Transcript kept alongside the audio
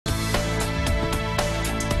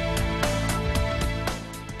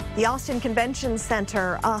The Austin Convention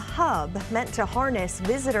Center, a hub meant to harness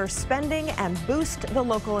visitor spending and boost the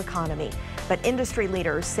local economy. But industry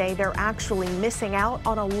leaders say they're actually missing out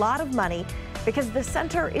on a lot of money because the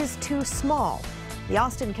center is too small. The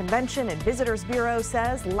Austin Convention and Visitors Bureau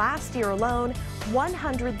says last year alone,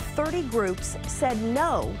 130 groups said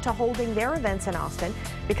no to holding their events in Austin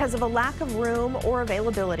because of a lack of room or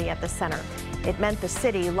availability at the center. It meant the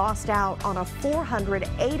city lost out on a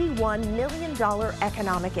 $481 million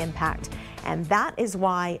economic impact. And that is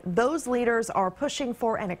why those leaders are pushing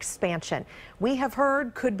for an expansion. We have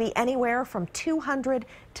heard could be anywhere from $200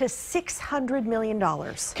 to $600 million.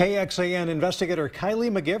 KXAN investigator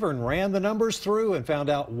Kylie McGivern ran the numbers through and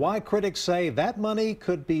found out why critics say that money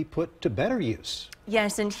could be put to better use.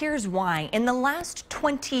 Yes, and here's why. In the last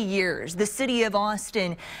 20 years, the city of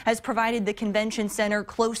Austin has provided the convention center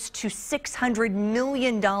close to $600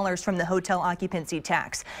 million from the hotel occupancy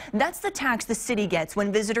tax. That's the tax the city gets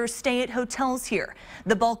when visitors stay at hotels here.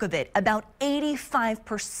 The bulk of it, about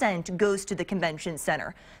 85%, goes to the convention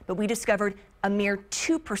center. But we discovered a mere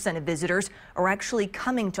 2% of visitors are actually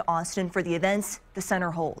coming to Austin for the events the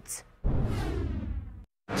center holds.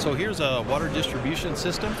 So here's a water distribution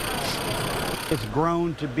system. It's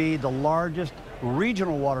grown to be the largest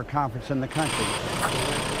regional water conference in the country.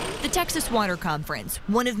 The Texas Water Conference,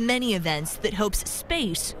 one of many events that hopes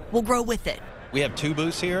space will grow with it. We have 2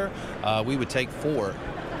 booths here. We would take 4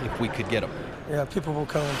 if we could get them. Yeah, people will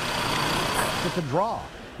come. It's a draw,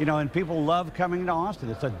 you know, and people love coming to Austin.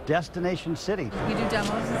 It's a destination city. We do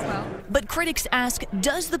demos as well. But critics ask,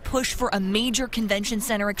 does the push for a major convention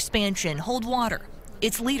center expansion hold water?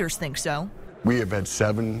 Its leaders think so. We have had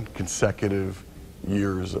 7 consecutive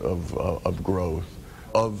years of growth.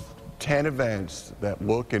 Of 10 events that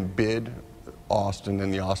look and bid Austin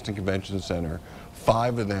and the Austin Convention Center,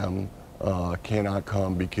 5 of them cannot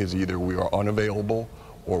come because either we are unavailable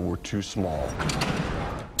or we're too small.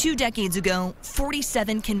 2 decades ago,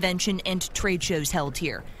 47 convention and trade shows held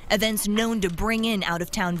here, events known to bring in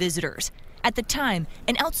out-of-town visitors. At the time,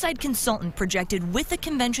 an outside consultant projected with the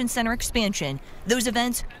convention center expansion, those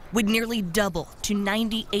events would nearly double to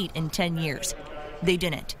 98 in 10 years. They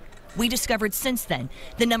didn't. We discovered since then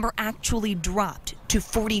the number actually dropped to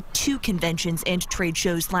 42 conventions and trade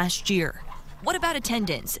shows last year. What about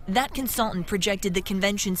attendance? That consultant projected the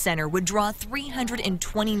convention center would draw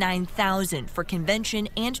 329,000 for convention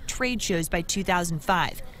and trade shows by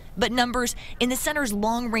 2005. But numbers in the center's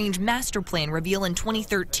long-range master plan reveal in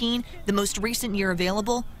 2013, the most recent year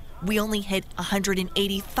available, we only hit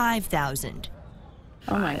 185,000.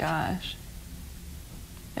 Oh my gosh.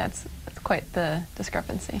 That's quite the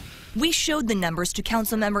discrepancy. We showed the numbers to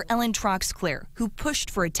Councilmember Ellen Troxclair, who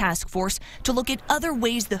pushed for a task force to look at other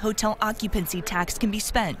ways the hotel occupancy tax can be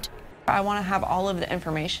spent. I want to have all of the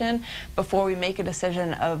information before we make a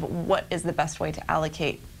decision of what is the best way to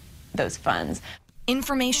allocate those funds.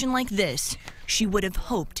 Information like this, she would have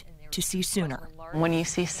hoped to see sooner. When you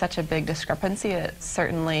see such a big discrepancy, it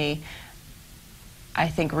certainly, I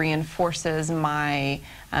think, reinforces my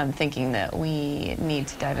thinking that we need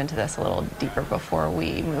to dive into this a little deeper before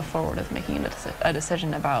we move forward with making a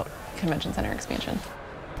decision about convention center expansion.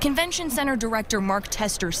 Convention Center Director Mark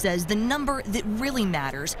Tester says the number that really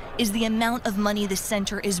matters is the amount of money the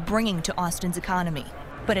center is bringing to Austin's economy.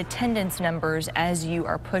 But attendance numbers, as you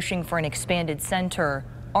are pushing for an expanded center,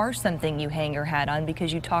 are something you hang your hat on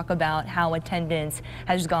because you talk about how attendance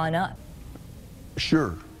has gone up.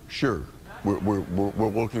 Sure. We're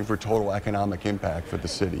looking for total economic impact for the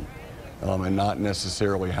city and not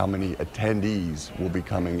necessarily how many attendees will be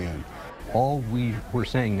coming in. All we're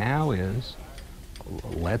saying now is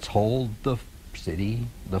let's hold the city,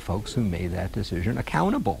 the folks who made that decision,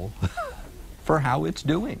 accountable for how it's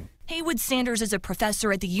doing. Haywood Sanders is a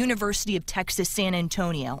professor at the University of Texas, San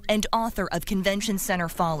Antonio, and author of Convention Center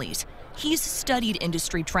Follies. He's studied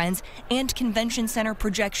industry trends and convention center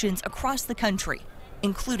projections across the country,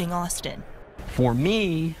 including Austin. For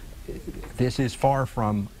me, this is far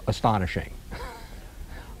from astonishing.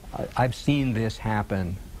 I've seen this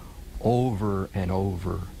happen over and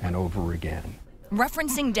over and over again.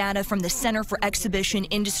 Referencing data from the Center for Exhibition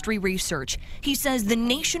Industry Research, he says the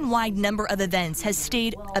nationwide number of events has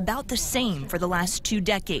stayed about the same for the last 2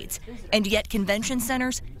 decades, and yet convention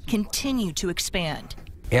centers continue to expand.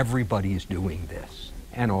 Everybody's doing this,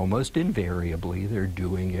 and almost invariably they're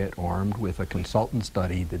doing it armed with a consultant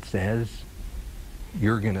study that says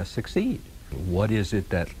you're going to succeed. What is it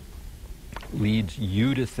that leads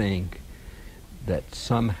you to think that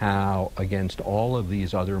somehow, against all of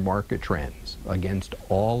these other market trends, against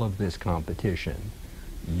all of this competition,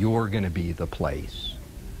 you're going to be the place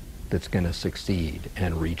that's going to succeed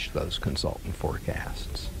and reach those consultant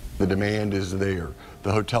forecasts? The demand is there.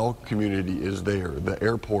 The hotel community is there. The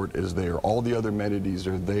airport is there. All the other amenities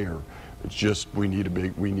are there. It's just we need a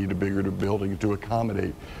bigger building to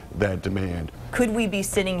accommodate that demand. Could we be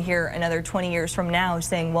sitting here another 20 years from now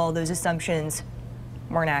saying, well, those assumptions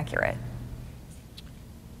weren't accurate?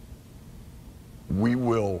 We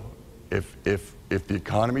will, if the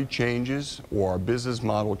economy changes or our business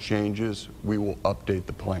model changes, we will update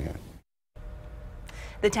the plan.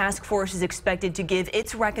 The task force is expected to give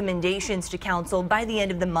its recommendations to council by the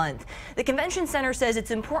end of the month. The convention center says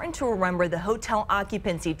it's important to remember the hotel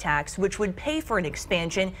occupancy tax, which would pay for an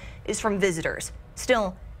expansion, is from visitors.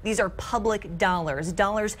 Still, these are public dollars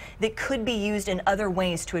that could be used in other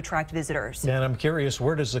ways to attract visitors. And I'm curious,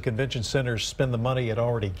 where does the convention center spend the money it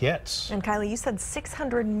already gets? And Kylie, you said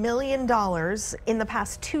 $600 million in the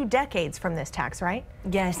past 2 decades from this tax, right?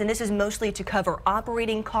 Yes, and this is mostly to cover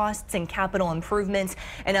operating costs and capital improvements.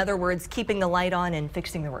 In other words, keeping the light on and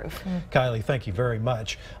fixing the roof. Kylie, thank you very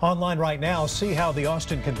much. Online right now, see how the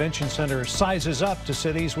Austin Convention Center sizes up to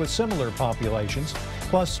cities with similar populations.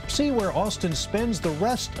 Plus, see where Austin spends the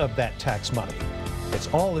rest of that tax money. It's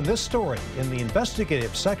all in this story in the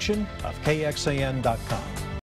investigative section of KXAN.com.